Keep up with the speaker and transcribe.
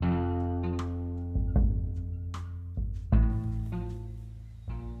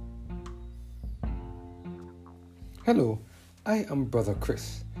Hello, I am Brother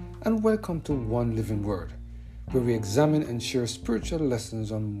Chris, and welcome to One Living Word, where we examine and share spiritual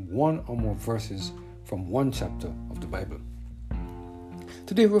lessons on one or more verses from one chapter of the Bible.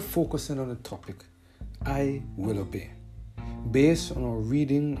 Today we're focusing on the topic, I will obey, based on our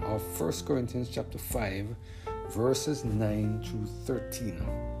reading of 1 Corinthians chapter 5, verses 9 through 13.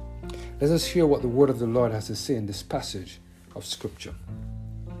 Let us hear what the word of the Lord has to say in this passage of Scripture.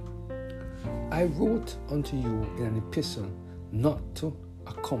 I wrote unto you in an epistle not to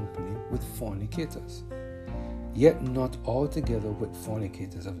accompany with fornicators, yet not altogether with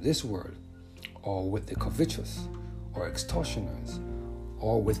fornicators of this world, or with the covetous, or extortioners,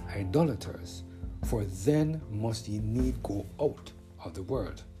 or with idolaters, for then must ye need go out of the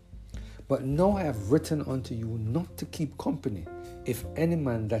world. But now I have written unto you not to keep company, if any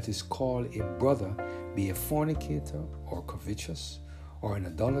man that is called a brother be a fornicator, or covetous, or an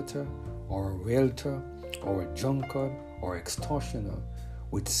idolater, or a railer, or a drunkard, or extortioner,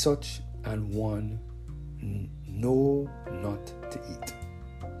 with such an one know not to eat.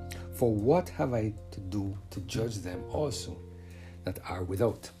 For what have I to do to judge them also that are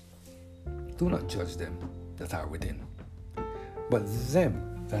without? Do not judge them that are within. But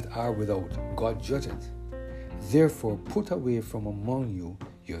them that are without God judgeth. Therefore put away from among you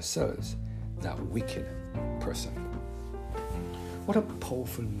yourselves that wicked person. What a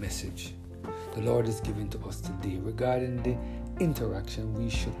powerful message the Lord is giving to us today regarding the interaction we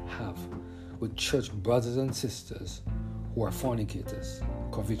should have with church brothers and sisters who are fornicators,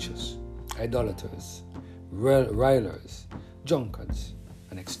 covetous, idolaters, railers, drunkards,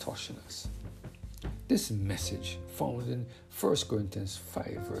 and extortioners. This message, found in 1 Corinthians 5,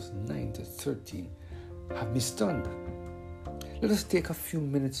 verse 9 to 13, have me stunned. Let us take a few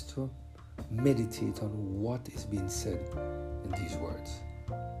minutes to meditate on what is being said in these words.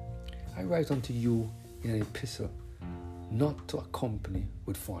 I write unto you in an epistle not to accompany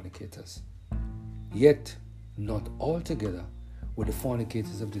with fornicators, yet not altogether with the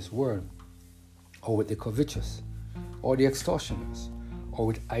fornicators of this world, or with the covetous, or the extortioners, or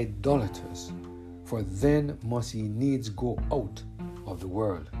with idolaters, for then must ye needs go out of the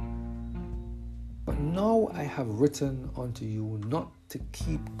world. But now I have written unto you not to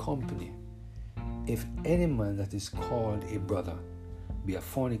keep company, if any man that is called a brother be a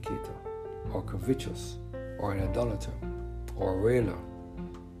fornicator, or covetous, or an idolater, or a railer,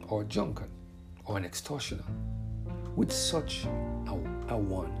 or a drunkard, or an extortioner, with such a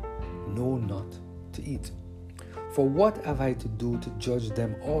one know not to eat. For what have I to do to judge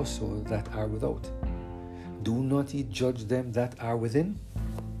them also that are without? Do not ye judge them that are within?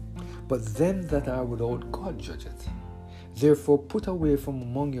 But them that are without God judgeth. Therefore put away from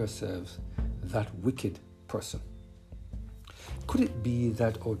among yourselves that wicked person. Could it be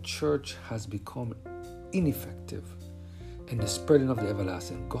that our church has become ineffective in the spreading of the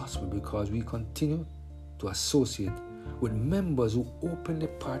everlasting gospel because we continue to associate with members who openly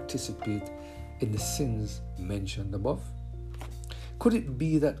participate in the sins mentioned above? Could it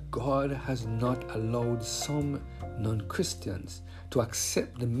be that God has not allowed some non-Christians to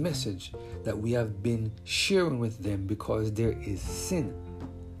accept the message that we have been sharing with them because there is sin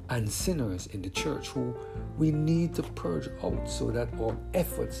and sinners in the church who we need to purge out so that our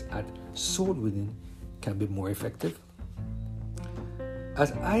efforts at soul winning can be more effective?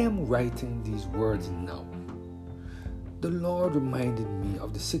 As I am writing these words now, the Lord reminded me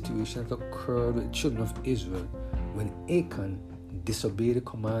of the situation that occurred with the children of Israel when Achan disobeyed the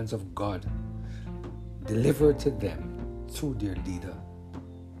commands of God delivered to them through their leader,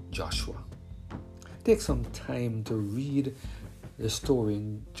 Joshua. Take some time to read the story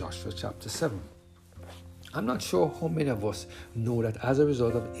in Joshua chapter 7. I'm not sure how many of us know that as a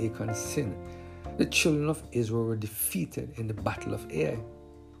result of Achan's sin, the children of Israel were defeated in the battle of Ai.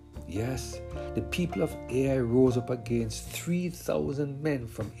 Yes, the people of Ai rose up against 3,000 men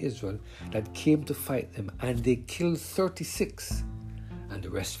from Israel that came to fight them, and they killed 36, and the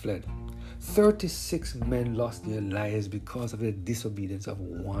rest fled. 36 men lost their lives because of the disobedience of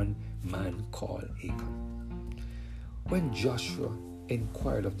one man called Achan. When Joshua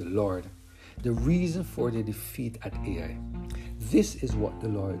inquired of the Lord the reason for their defeat at Ai, this is what the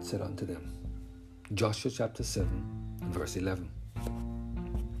Lord said unto them. Joshua chapter 7, verse 11.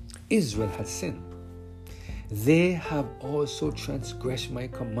 Israel has sinned. They have also transgressed my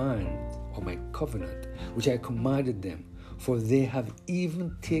command, or my covenant, which I commanded them, for they have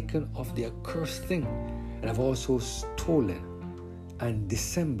even taken of the accursed thing, and have also stolen, and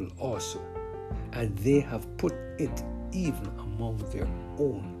dissembled also, and they have put it even among their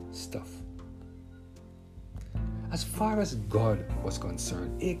own stuff. As far as God was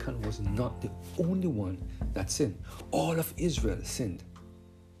concerned, Achan was not the only one that sinned. All of Israel sinned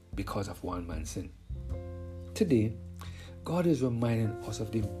because of one man's sin. Today, God is reminding us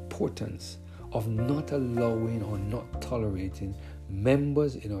of the importance of not allowing or not tolerating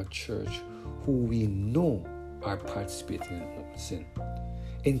members in our church who we know are participating in open sin.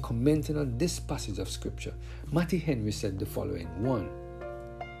 In commenting on this passage of Scripture, Matthew Henry said the following: 1.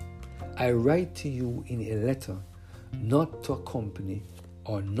 I write to you in a letter not to accompany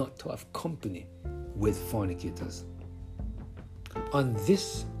or not to have company with fornicators. On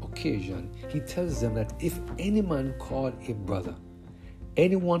this occasion, he tells them that if any man called a brother,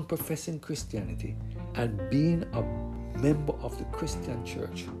 anyone professing Christianity and being a member of the Christian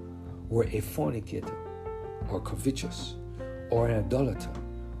church, were a fornicator or covetous or an idolater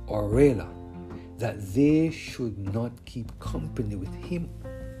or railer, that they should not keep company with him,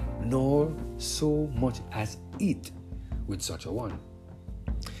 nor so much as eat with such a one.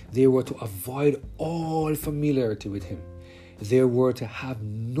 They were to avoid all familiarity with him. They were to have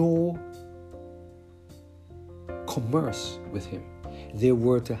no commerce with him. They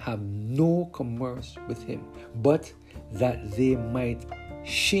were to have no commerce with him, but that they might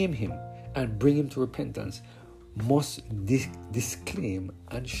shame him and bring him to repentance, must disclaim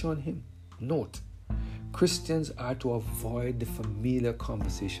and shun him. Note, Christians are to avoid the familiar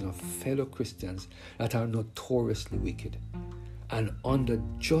conversation of fellow Christians that are notoriously wicked and under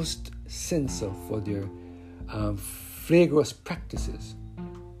just censor for their flagrant practices.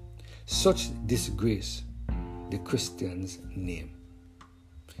 Such disgrace the Christian's name.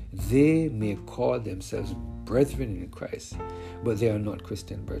 They may call themselves brethren in Christ, but they are not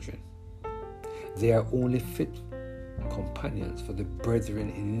Christian brethren. They are only fit companions for the brethren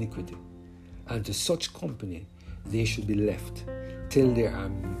in iniquity, and to such company they should be left till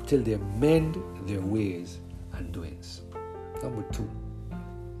they mend their ways and doings. Number 2,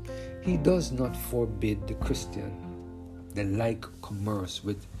 he does not forbid the Christian the like commerce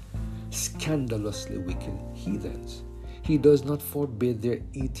with scandalously wicked heathens. He does not forbid their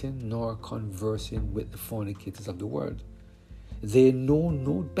eating nor conversing with the fornicators of the world. They know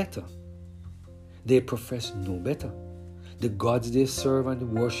no better. They profess no better. The gods they serve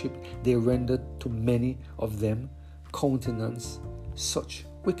and worship, they render to many of them countenance such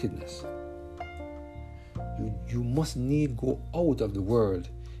wickedness. You must need go out of the world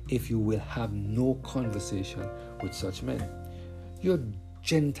if you will have no conversation with such men. Your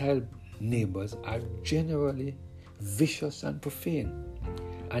Gentile neighbors are generally vicious and profane,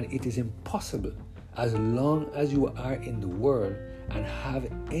 and it is impossible, as long as you are in the world and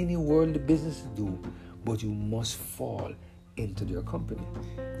have any worldly business to do, but you must fall into their company.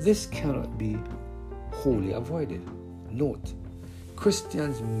 This cannot be wholly avoided. Note,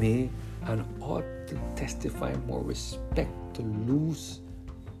 Christians may and ought to testify more respect to loose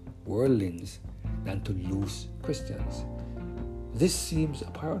worldlings than to loose Christians. This seems a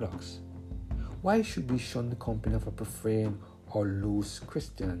paradox. Why should we shun the company of a profane or loose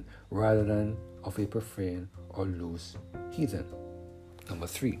Christian rather than of a profane or loose heathen? Number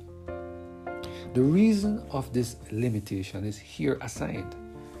 3, the reason of this limitation is here assigned.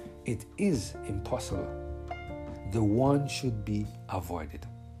 It is impossible. The one should be avoided.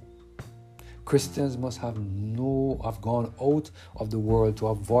 Christians must have gone out of the world to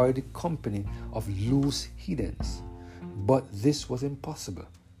avoid the company of loose heathens. But this was impossible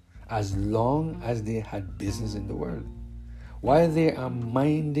as long as they had business in the world. While they are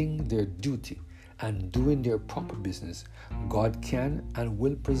minding their duty and doing their proper business, God can and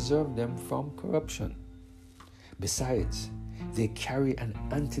will preserve them from corruption. Besides, they carry an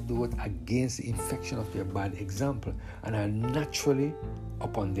antidote against the infection of their bad example and are naturally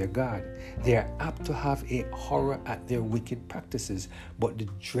upon their guard. They are apt to have a horror at their wicked practices, but the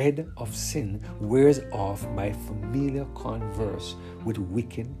dread of sin wears off by familiar converse with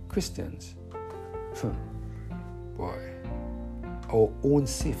wicked Christians. Boy, our own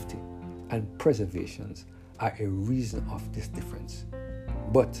safety and preservations are a reason of this difference.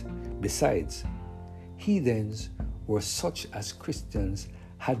 But besides, heathens were such as Christians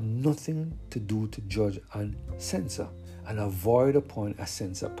had nothing to do to judge and censor and avoid upon a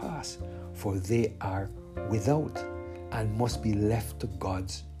censor pass, for they are without and must be left to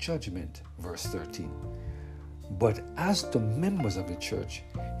God's judgment. Verse 13. But as to members of the church,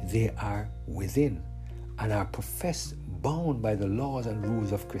 they are within and are professed bound by the laws and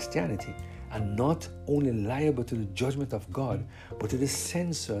rules of Christianity, and not only liable to the judgment of God, but to the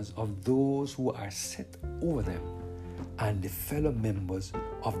censors of those who are set over them, and the fellow members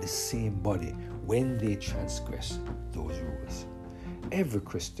of the same body when they transgress those rules. Every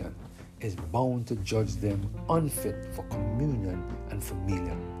Christian is bound to judge them unfit for communion and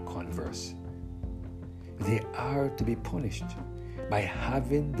familiar converse. They are to be punished by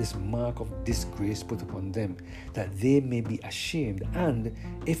having this mark of disgrace put upon them, that they may be ashamed and,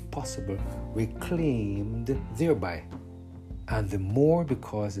 if possible, reclaimed thereby. And the more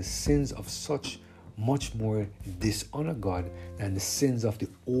because the sins of such much more dishonor God than the sins of the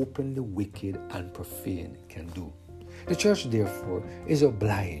openly wicked and profane can do. The church, therefore, is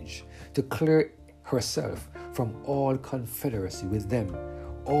obliged to clear herself from all confederacy with them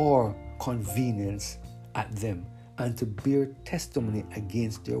or convenience at them, and to bear testimony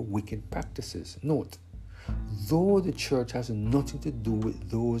against their wicked practices. Note, though the church has nothing to do with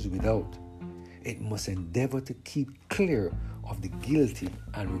those without, it must endeavor to keep clear of the guilty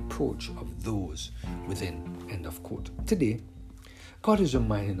and reproach of those within. End of quote. Today, God is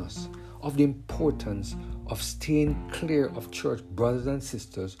reminding us of the importance of staying clear of church brothers and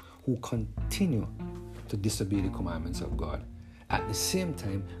sisters who continue to disobey the commandments of God. At the same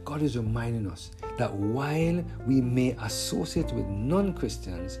time, God is reminding us that while we may associate with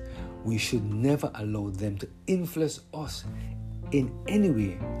non-Christians, we should never allow them to influence us in any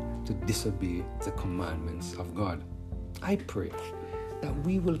way to disobey the commandments of God. I pray that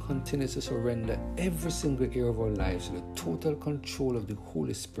we will continue to surrender every single area of our lives to the total control of the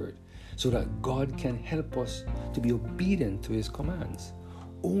Holy Spirit, so that God can help us to be obedient to His commands.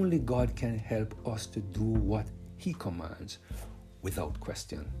 Only God can help us to do what He commands without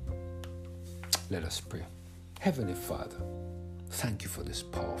question. Let us pray. Heavenly Father, thank you for this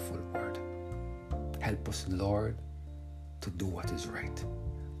powerful word. Help us, Lord, to do what is right,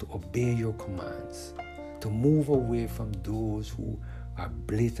 to obey your commands, to move away from those who are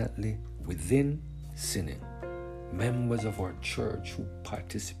blatantly within sinning, members of our church who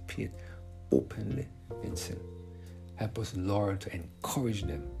participate openly in sin. Help us, Lord, to encourage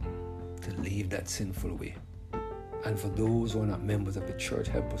them to leave that sinful way. And for those who are not members of the church,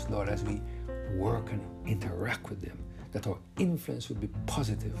 help us, Lord, as we work and interact with them, that our influence will be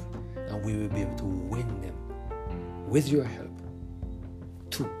positive and we will be able to win them with your help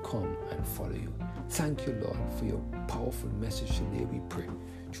to come and follow you. Thank you, Lord, for your powerful message today, we pray.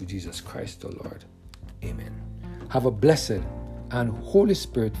 Through Jesus Christ, our Lord. Amen. Have a blessed and Holy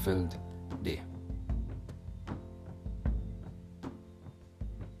Spirit-filled